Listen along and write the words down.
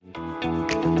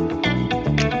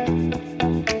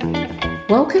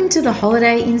Welcome to the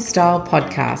Holiday in Style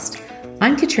podcast.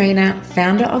 I'm Katrina,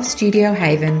 founder of Studio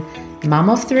Haven, mum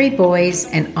of 3 boys,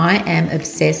 and I am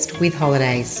obsessed with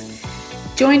holidays.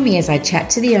 Join me as I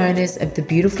chat to the owners of the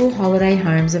beautiful holiday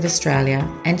homes of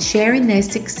Australia and share in their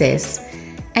success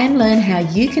and learn how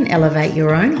you can elevate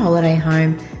your own holiday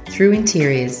home through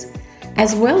interiors,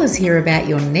 as well as hear about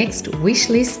your next wish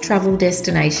list travel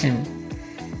destination.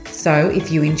 So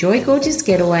if you enjoy gorgeous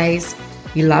getaways,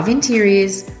 you love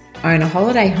interiors, own a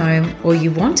holiday home, or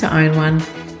you want to own one,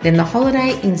 then the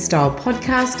Holiday in Style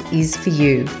podcast is for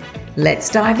you. Let's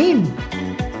dive in.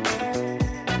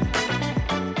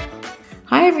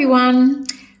 Hi everyone.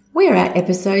 We're at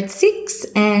episode 6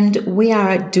 and we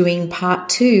are doing part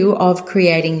 2 of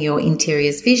creating your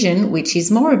interiors vision, which is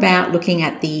more about looking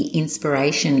at the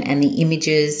inspiration and the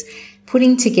images,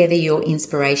 putting together your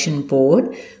inspiration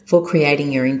board for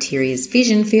creating your interiors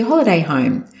vision for your holiday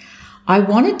home. I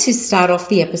wanted to start off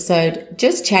the episode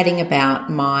just chatting about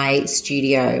my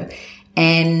studio.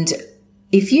 And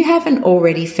if you haven't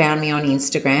already found me on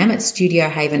Instagram at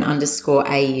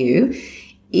studiohaven_au,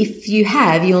 if you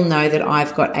have, you'll know that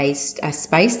I've got a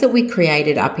space that we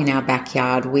created up in our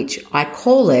backyard, which I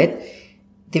call it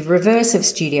the reverse of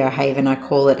Studio Haven. I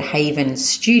call it Haven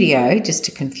Studio, just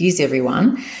to confuse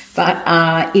everyone. But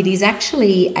it is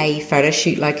actually a photo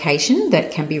shoot location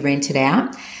that can be rented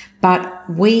out. But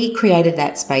we created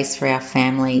that space for our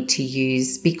family to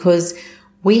use because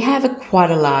we have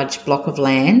quite a large block of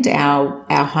land.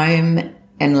 Our home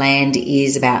and land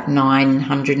is about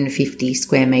 950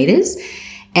 square meters.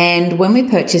 And when we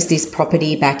purchased this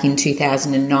property back in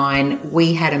 2009,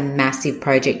 we had a massive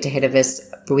project ahead of us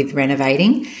with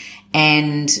renovating.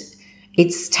 And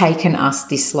it's taken us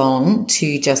this long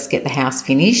to just get the house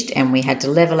finished, and we had to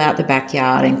level out the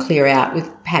backyard and clear out. We've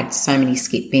had so many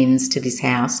skip bins to this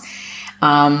house.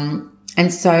 And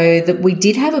so we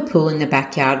did have a pool in the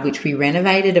backyard, which we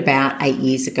renovated about 8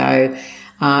 years ago.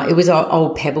 It was an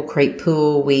old Pebble Creek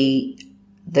pool.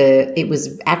 It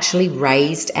was actually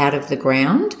raised out of the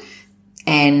ground.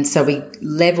 And so we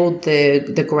leveled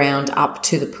the ground up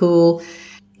to the pool.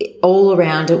 All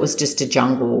around it was just a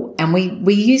jungle, and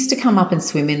we used to come up and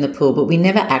swim in the pool, but we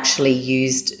never actually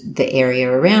used the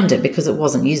area around it because it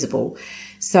wasn't usable.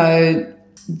 So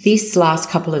this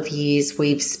last couple of years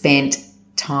we've spent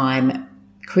time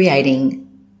creating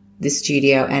the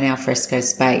studio and our fresco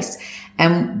space,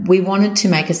 and we wanted to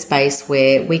make a space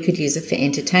where we could use it for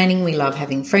entertaining. We love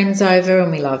having friends over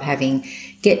and we love having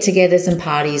get-togethers and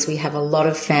parties. We have a lot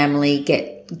of family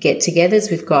get-togethers.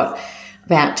 We've got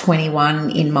about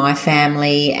 21 in my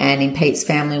family, and in Pete's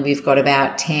family we've got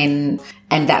about 10,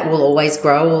 and that will always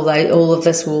grow, although all of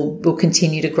us will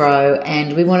continue to grow.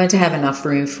 And we wanted to have enough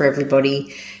room for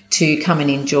everybody to come and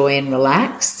enjoy and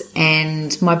relax.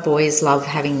 And my boys love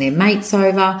having their mates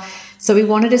over, so we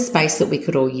wanted a space that we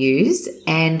could all use.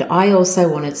 And I also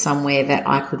wanted somewhere that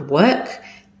I could work,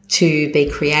 to be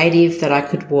creative, that I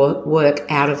could work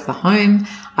out of the home.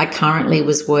 I currently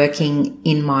was working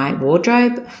in my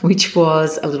wardrobe, which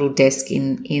was a little desk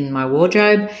in my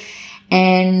wardrobe.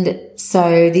 And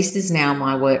so this is now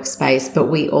my workspace, but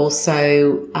we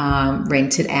also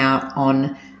rent it out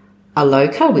on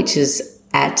Aloka, which is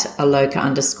at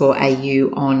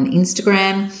Aloka_au on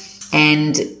Instagram.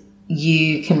 And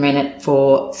you can rent it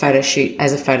for a photo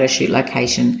shoot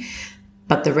location.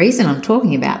 But the reason I'm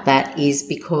talking about that is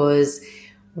because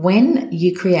when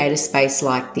you create a space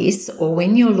like this, or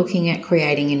when you're looking at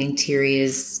creating an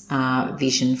interiors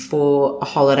vision for a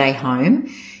holiday home,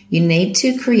 you need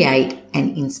to create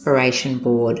an inspiration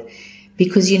board,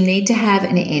 because you need to have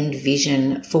an end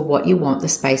vision for what you want the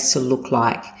space to look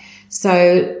like.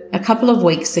 So a couple of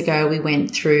weeks ago, we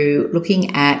went through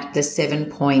looking at the 7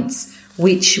 points,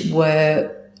 which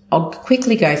were, I'll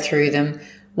quickly go through them,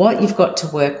 what you've got to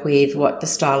work with, what the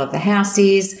style of the house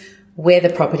is, where the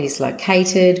property is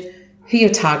located, who your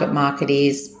target market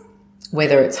is,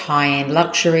 whether it's high-end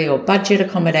luxury or budget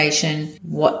accommodation,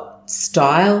 what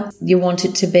style you want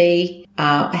it to be,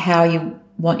 how you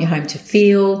want your home to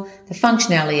feel, the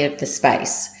functionality of the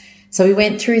space. So we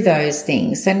went through those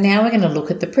things. So now we're going to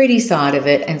look at the pretty side of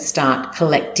it and start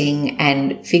collecting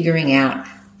and figuring out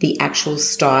the actual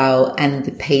style and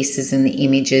the pieces and the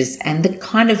images and the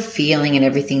kind of feeling and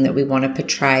everything that we want to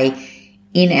portray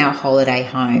in our holiday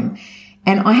home.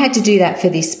 And I had to do that for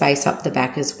this space up the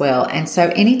back as well. And so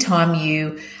anytime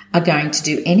you are going to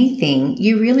do anything,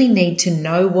 you really need to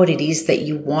know what it is that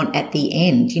you want at the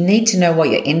end. You need to know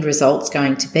what your end result's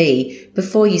going to be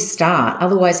before you start.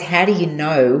 Otherwise, how do you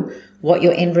know what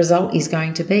your end result is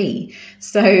going to be?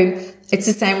 So It's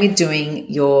the same with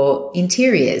doing your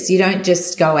interiors. You don't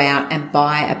just go out and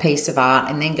buy a piece of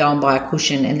art and then go and buy a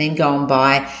cushion and then go and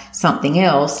buy something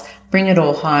else, bring it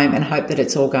all home and hope that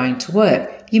it's all going to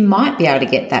work. You might be able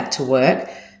to get that to work,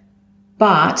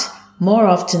 but more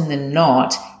often than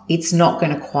not, it's not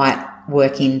going to quite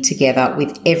work in together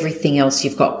with everything else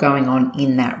you've got going on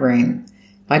in that room.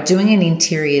 By doing an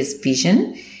interiors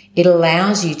vision, it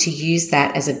allows you to use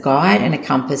that as a guide and a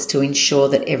compass to ensure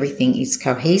that everything is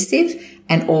cohesive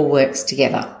and all works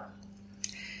together.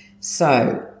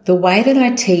 So the way that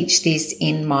I teach this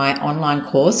in my online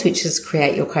course, which is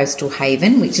Create Your Coastal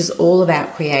Haven, which is all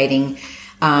about creating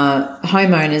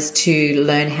homeowners to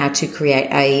learn how to create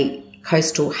a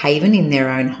coastal haven in their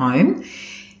own home,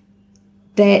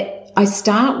 that I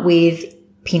start with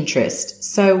Pinterest.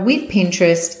 So with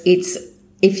Pinterest,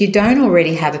 if you don't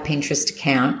already have a Pinterest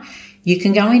account, you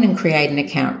can go in and create an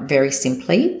account very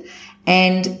simply.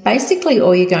 And basically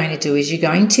all you're going to do is you're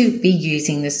going to be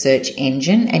using the search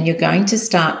engine and you're going to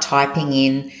start typing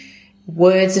in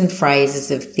words and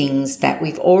phrases of things that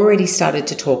we've already started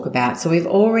to talk about. So we've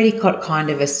already got kind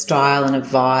of a style and a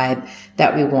vibe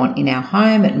that we want in our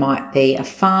home. It might be a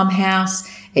farmhouse.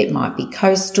 It might be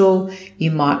coastal.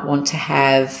 You might want to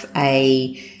have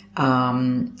a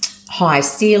high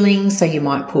ceiling, so you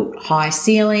might put high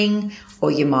ceiling,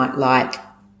 or you might like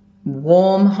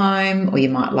warm home, or you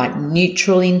might like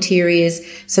neutral interiors.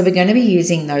 So we're going to be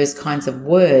using those kinds of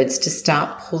words to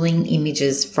start pulling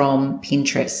images from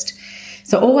Pinterest.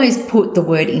 So always put the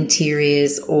word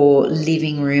interiors or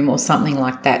living room or something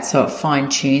like that so it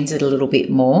fine-tunes it a little bit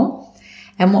more.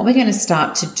 And what we're going to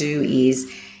start to do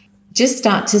is just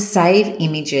start to save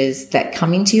images that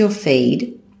come into your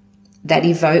feed that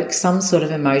evoke some sort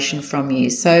of emotion from you.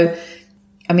 So,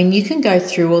 I mean, you can go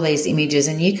through all these images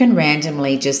and you can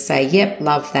randomly just say, yep,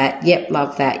 love that, yep,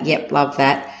 love that, yep, love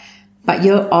that. But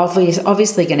you're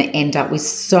obviously going to end up with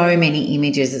so many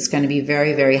images, it's going to be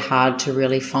very, very hard to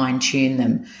really fine tune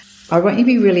them. I want you to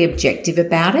be really objective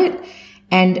about it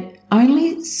and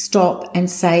only stop and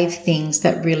save things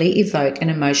that really evoke an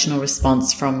emotional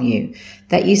response from you,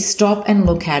 that you stop and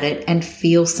look at it and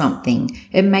feel something.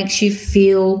 It makes you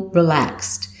feel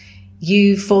relaxed.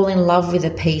 You fall in love with a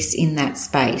piece in that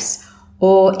space,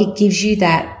 or it gives you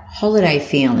that holiday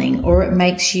feeling, or it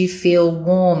makes you feel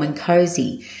warm and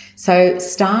cozy. So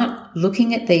start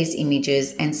looking at these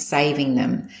images and saving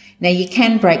them. Now you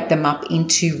can break them up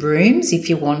into rooms if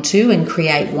you want to and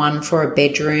create one for a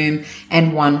bedroom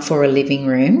and one for a living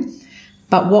room.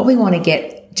 But what we want to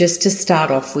get just to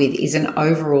start off with is an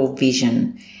overall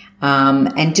vision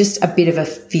and just a bit of a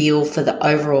feel for the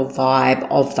overall vibe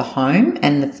of the home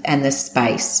and the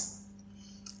space.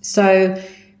 So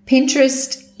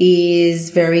Pinterest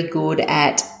is very good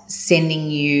at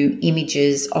sending you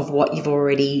images of what you've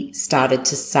already started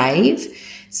to save.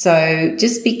 So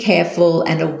just be careful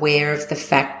and aware of the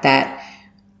fact that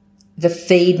the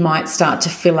feed might start to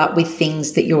fill up with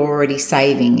things that you're already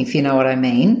saving, if you know what I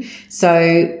mean.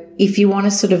 So if you want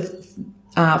to sort of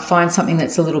find something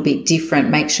that's a little bit different,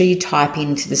 make sure you type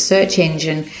into the search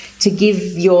engine to give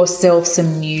yourself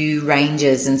some new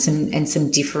ranges and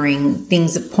some differing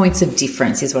things, points of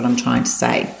difference is what I'm trying to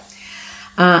say.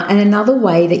 And another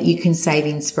way that you can save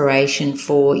inspiration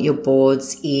for your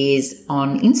boards is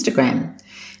on Instagram.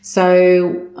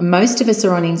 So most of us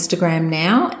are on Instagram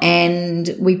now,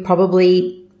 and we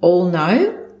probably all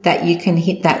know that you can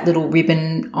hit that little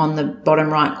ribbon on the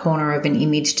bottom right corner of an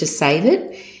image to save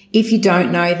it. If you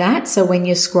don't know that, so when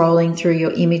you're scrolling through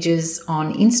your images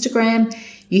on Instagram,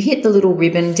 you hit the little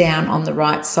ribbon down on the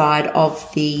right side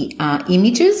of the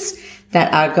images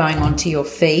that are going onto your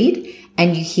feed,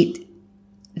 and you hit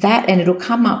that and it'll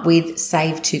come up with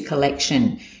Save to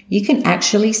Collection. You can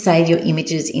actually save your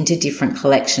images into different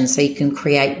collections, so you can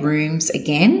create rooms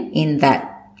again in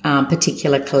that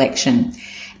particular collection.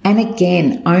 And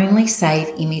again, only save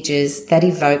images that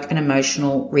evoke an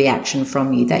emotional reaction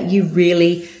from you, that you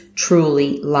really,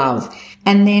 truly love.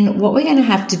 And then what we're going to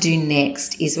have to do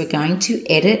next is we're going to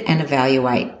edit and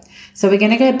evaluate. So we're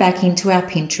going to go back into our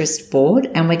Pinterest board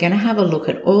and we're going to have a look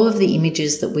at all of the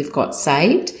images that we've got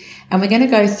saved. And we're going to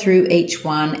go through each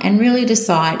one and really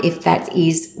decide if that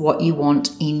is what you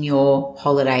want in your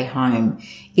holiday home.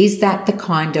 Is that the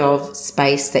kind of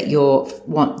space that you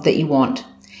want?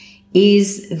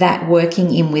 Is that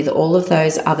working in with all of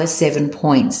those other 7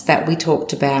 points that we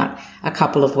talked about a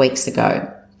couple of weeks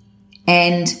ago?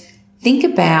 And think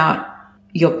about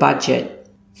your budget.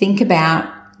 Think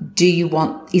about,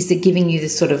 is it giving you the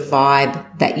sort of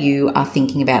vibe that you are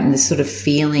thinking about and the sort of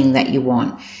feeling that you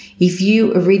want? If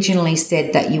you originally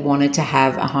said that you wanted to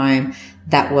have a home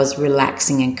that was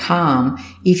relaxing and calm.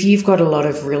 If you've got a lot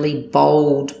of really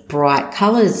bold, bright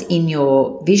colors in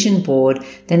your vision board,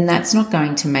 then that's not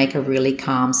going to make a really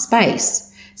calm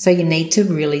space. So you need to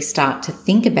really start to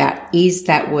think about, is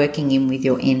that working in with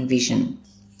your end vision?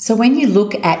 So when you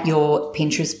look at your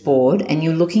Pinterest board and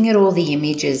you're looking at all the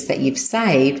images that you've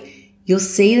saved, you'll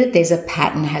see that there's a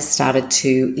pattern has started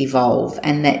to evolve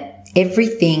and that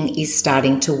everything is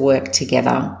starting to work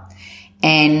together.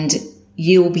 And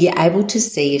you'll be able to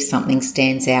see if something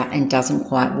stands out and doesn't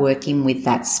quite work in with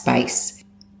that space.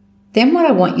 Then what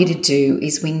I want you to do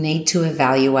is we need to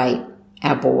evaluate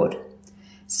our board.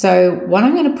 So what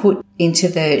I'm going to put into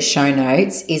the show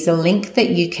notes is a link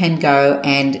that you can go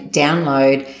and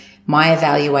download my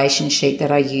evaluation sheet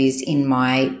that I use in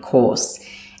my course.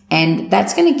 And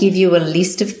that's going to give you a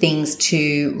list of things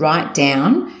to write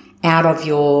down out of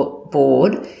your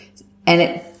board. And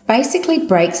it basically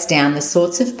breaks down the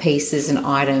sorts of pieces and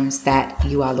items that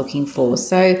you are looking for.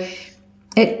 So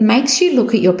it makes you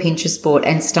look at your Pinterest board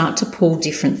and start to pull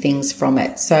different things from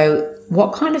it. So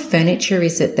what kind of furniture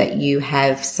is it that you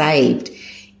have saved?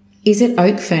 Is it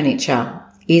oak furniture?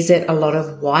 Is it a lot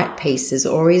of white pieces,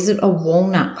 or is it a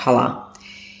walnut color?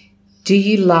 Do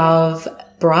you love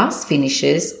brass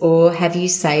finishes, or have you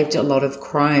saved a lot of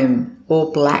chrome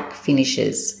or black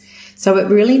finishes? So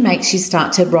it really makes you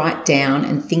start to write down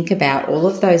and think about all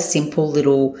of those simple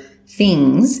little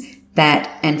things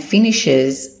and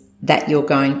finishes that you're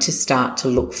going to start to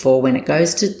look for when it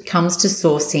comes to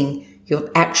sourcing your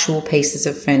actual pieces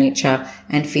of furniture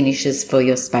and finishes for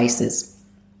your spaces.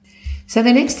 So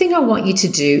the next thing I want you to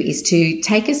do is to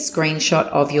take a screenshot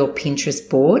of your Pinterest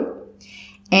board,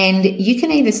 and you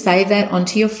can either save that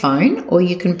onto your phone or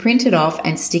you can print it off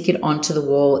and stick it onto the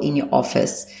wall in your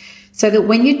office, so that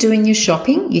when you're doing your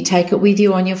shopping, you take it with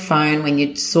you on your phone. When you're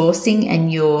sourcing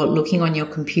and you're looking on your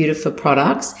computer for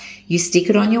products, you stick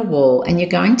it on your wall, and you're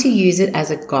going to use it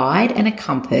as a guide and a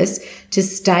compass to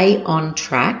stay on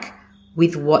track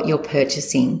with what you're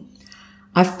purchasing.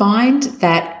 I find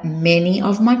that many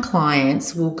of my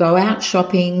clients will go out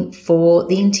shopping for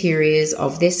the interiors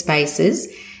of their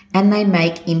spaces and they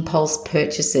make impulse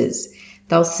purchases.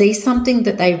 They'll see something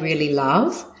that they really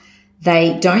love.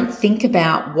 They don't think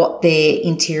about what their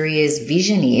interiors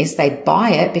vision is. They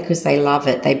buy it because they love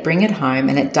it. They bring it home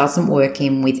and it doesn't work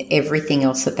in with everything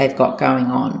else that they've got going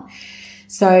on.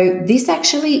 So this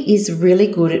actually is really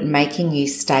good at making you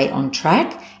stay on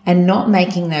track and not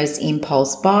making those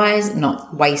impulse buys,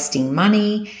 not wasting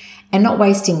money and not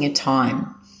wasting your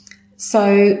time.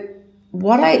 So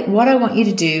what I want you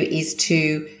to do is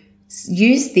to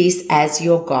use this as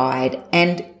your guide,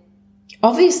 and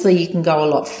obviously you can go a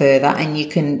lot further and you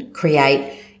can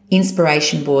create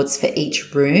inspiration boards for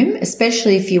each room,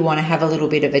 especially if you want to have a little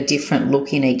bit of a different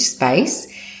look in each space,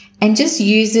 and just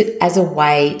use it as a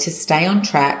way to stay on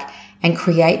track and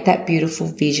create that beautiful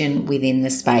vision within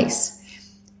the space.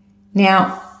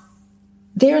 Now,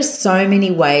 there are so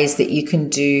many ways that you can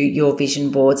do your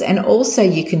vision boards, and also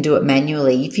you can do it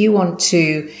manually. If you want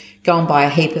to go and buy a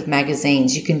heap of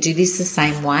magazines, you can do this the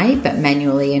same way, but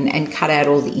manually, and cut out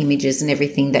all the images and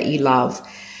everything that you love.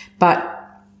 But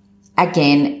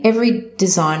again, every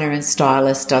designer and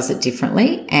stylist does it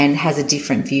differently and has a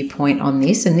different viewpoint on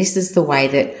this. And this is the way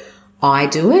that I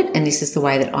do it, and this is the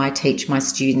way that I teach my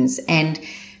students. And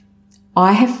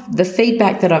the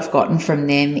feedback that I've gotten from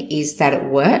them is that it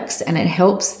works, and it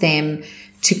helps them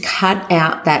to cut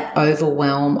out that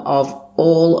overwhelm of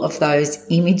all of those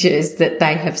images that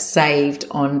they have saved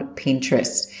on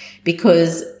Pinterest,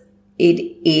 because it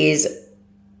is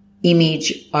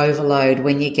image overload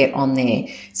when you get on there.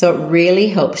 So it really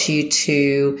helps you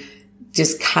to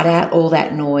just cut out all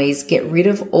that noise, get rid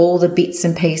of all the bits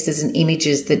and pieces and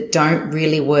images that don't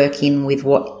really work in with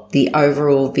what the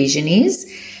overall vision is,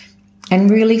 and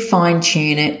really fine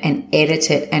tune it and edit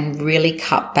it and really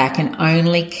cut back and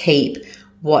only keep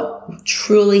what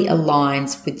truly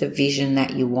aligns with the vision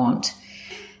that you want.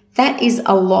 That is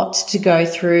a lot to go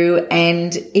through,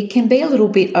 and it can be a little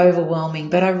bit overwhelming,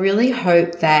 but I really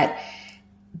hope that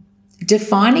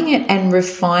defining it and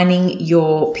refining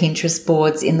your Pinterest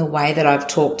boards in the way that I've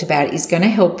talked about is going to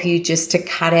help you just to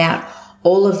cut out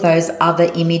all of those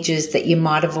other images that you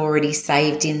might have already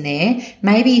saved in there.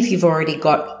 Maybe if you've already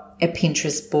got a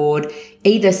Pinterest board,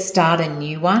 either start a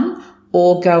new one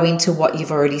or go into what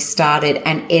you've already started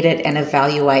and edit and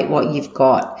evaluate what you've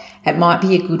got. It might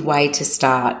be a good way to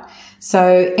start.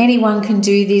 So anyone can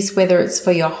do this, whether it's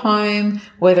for your home,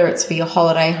 whether it's for your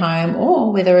holiday home,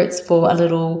 or whether it's for a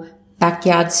little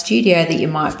backyard studio that you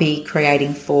might be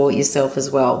creating for yourself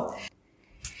as well.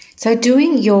 So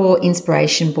doing your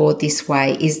inspiration board this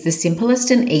way is the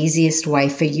simplest and easiest way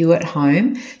for you at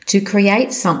home to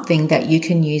create something that you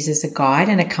can use as a guide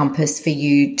and a compass for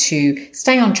you to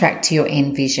stay on track to your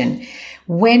end vision.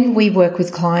 When we work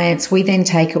with clients, we then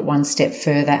take it one step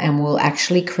further and we'll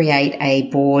actually create a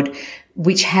board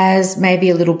which has maybe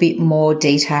a little bit more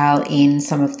detail in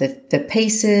some of the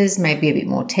pieces, maybe a bit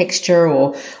more texture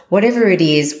or whatever it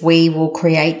is. We will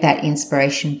create that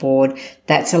inspiration board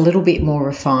that's a little bit more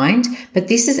refined. But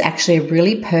this is actually a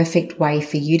really perfect way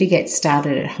for you to get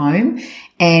started at home.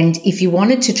 And if you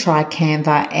wanted to try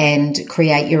Canva and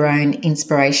create your own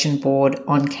inspiration board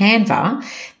on Canva,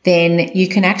 then you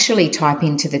can actually type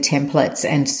into the templates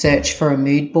and search for a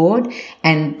mood board,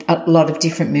 and a lot of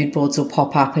different mood boards will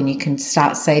pop up and you can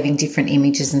start saving different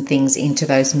images and things into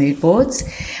those mood boards.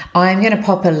 I'm going to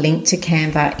pop a link to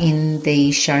Canva in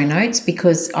the show notes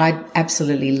because I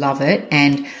absolutely love it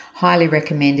and highly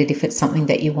recommend it if it's something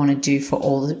that you want to do for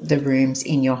all the rooms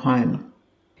in your home.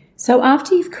 So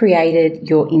after you've created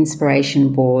your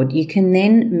inspiration board, you can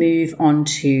then move on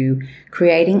to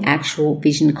creating actual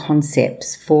vision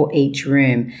concepts for each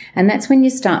room. And that's when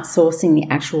you start sourcing the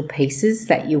actual pieces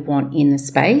that you want in the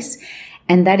space.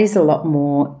 And that is a lot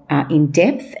more in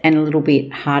depth and a little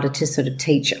bit harder to sort of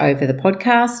teach over the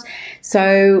podcast.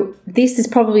 So this is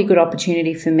probably a good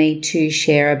opportunity for me to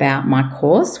share about my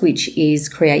course, which is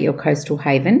Create Your Coastal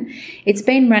Haven. It's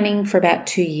been running for about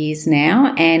 2 years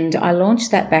now, and I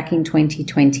launched that back in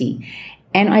 2020.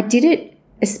 And I did it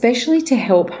especially to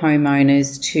help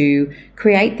homeowners to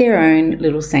create their own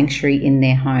little sanctuary in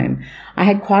their home. I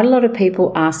had quite a lot of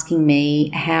people asking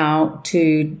me how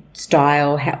to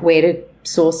style, where to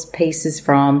source pieces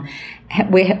from,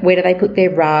 where do they put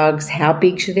their rugs, how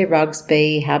big should their rugs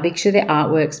be, how big should their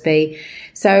artworks be.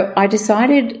 So I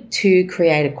decided to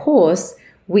create a course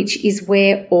which is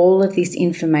where all of this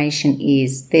information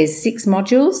is. There's 6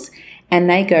 modules and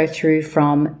they go through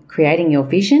from creating your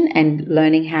vision and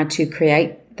learning how to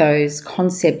create those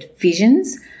concept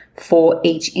visions for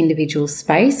each individual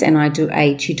space. And I do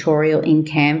a tutorial in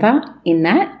Canva in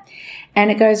that.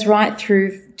 And it goes right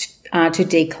through to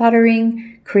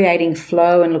decluttering, creating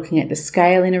flow and looking at the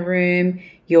scale in a room,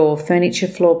 your furniture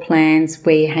floor plans,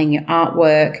 where you hang your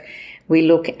artwork. We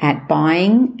look at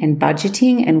buying and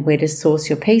budgeting and where to source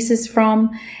your pieces from.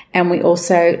 And we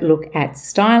also look at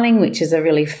styling, which is a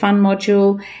really fun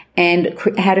module, and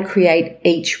how to create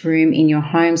each room in your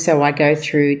home. So I go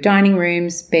through dining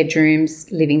rooms,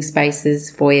 bedrooms, living spaces,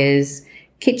 foyers,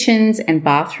 kitchens and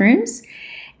bathrooms,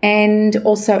 and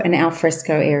also an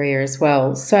alfresco area as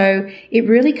well. So it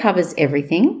really covers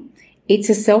everything. It's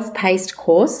a self-paced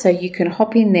course, so you can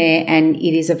hop in there and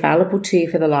it is available to you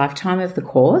for the lifetime of the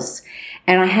course.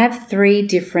 And I have 3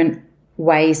 different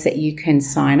ways that you can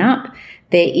sign up.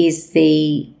 There is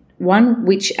the one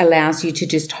which allows you to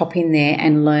just hop in there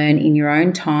and learn in your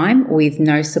own time with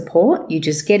no support. You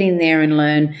just get in there and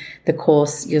learn the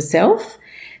course yourself.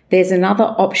 There's another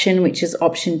option, which is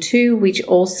option 2, which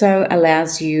also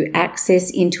allows you access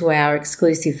into our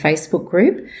exclusive Facebook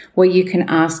group where you can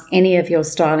ask any of your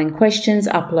styling questions,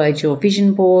 upload your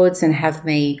vision boards and have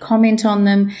me comment on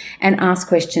them and ask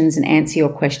questions and answer your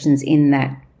questions in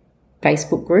that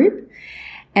Facebook group.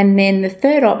 And then the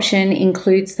third option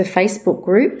includes the Facebook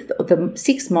group, the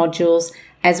 6 modules,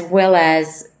 as well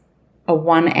as a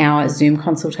 1-hour Zoom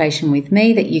consultation with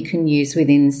me that you can use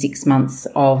within 6 months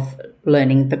of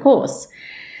learning the course.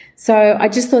 So I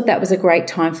just thought that was a great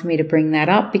time for me to bring that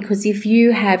up, because if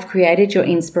you have created your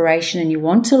inspiration and you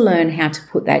want to learn how to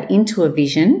put that into a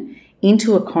vision,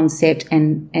 into a concept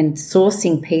and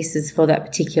sourcing pieces for that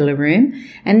particular room,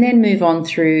 and then move on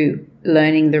through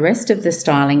learning the rest of the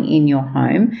styling in your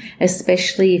home,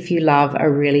 especially if you love a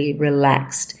really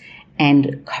relaxed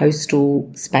and coastal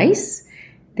space,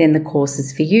 then the course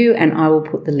is for you, and I will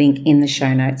put the link in the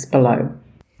show notes below.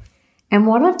 And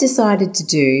what I've decided to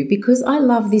do, because I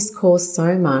love this course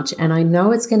so much and I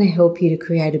know it's going to help you to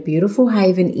create a beautiful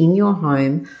haven in your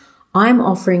home, I'm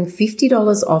offering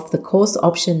 $50 off the course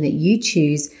option that you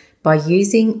choose by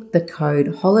using the code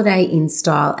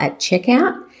HOLIDAYINSTYLE at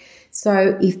checkout.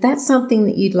 So if that's something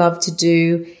that you'd love to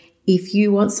do, if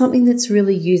you want something that's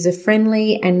really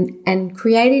user-friendly and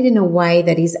created in a way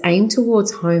that is aimed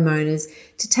towards homeowners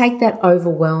to take that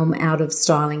overwhelm out of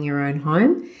styling your own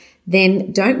home,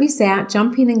 then don't miss out.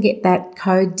 Jump in and get that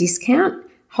code discount,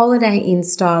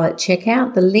 HOLIDAYINSTYLE at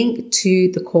checkout. The link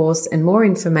to the course and more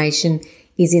information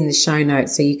is in the show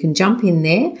notes, so you can jump in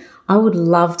there. I would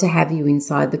love to have you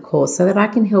inside the course so that I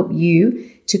can help you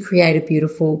to create a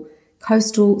beautiful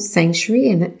coastal sanctuary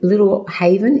and a little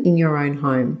haven in your own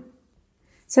home.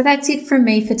 So that's it from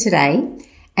me for today.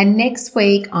 And next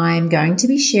week, I'm going to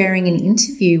be sharing an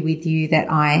interview with you that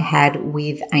I had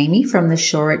with Amy from the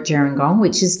Shore at Gerringong,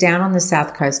 which is down on the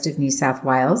south coast of New South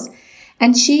Wales.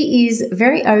 And she is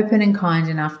very open and kind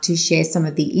enough to share some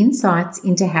of the insights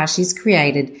into how she's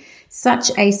created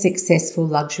such a successful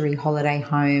luxury holiday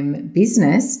home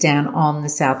business down on the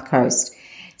south coast.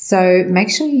 So make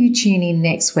sure you tune in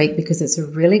next week because it's a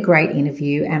really great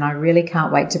interview and I really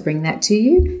can't wait to bring that to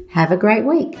you. Have a great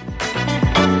week.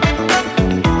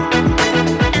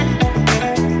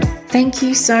 Thank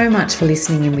you so much for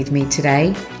listening in with me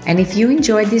today. And if you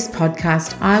enjoyed this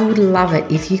podcast, I would love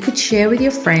it if you could share with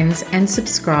your friends and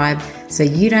subscribe so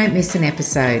you don't miss an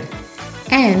episode.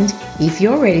 And if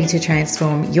you're ready to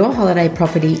transform your holiday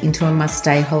property into a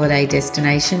must-stay holiday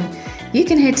destination, you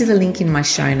can head to the link in my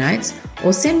show notes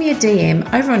or send me a DM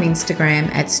over on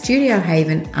Instagram at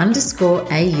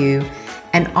studiohaven_au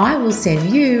and I will send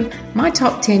you my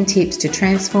top 10 tips to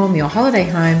transform your holiday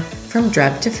home from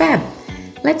drab to fab.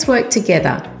 Let's work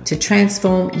together to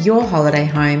transform your holiday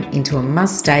home into a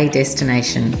must-stay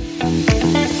destination.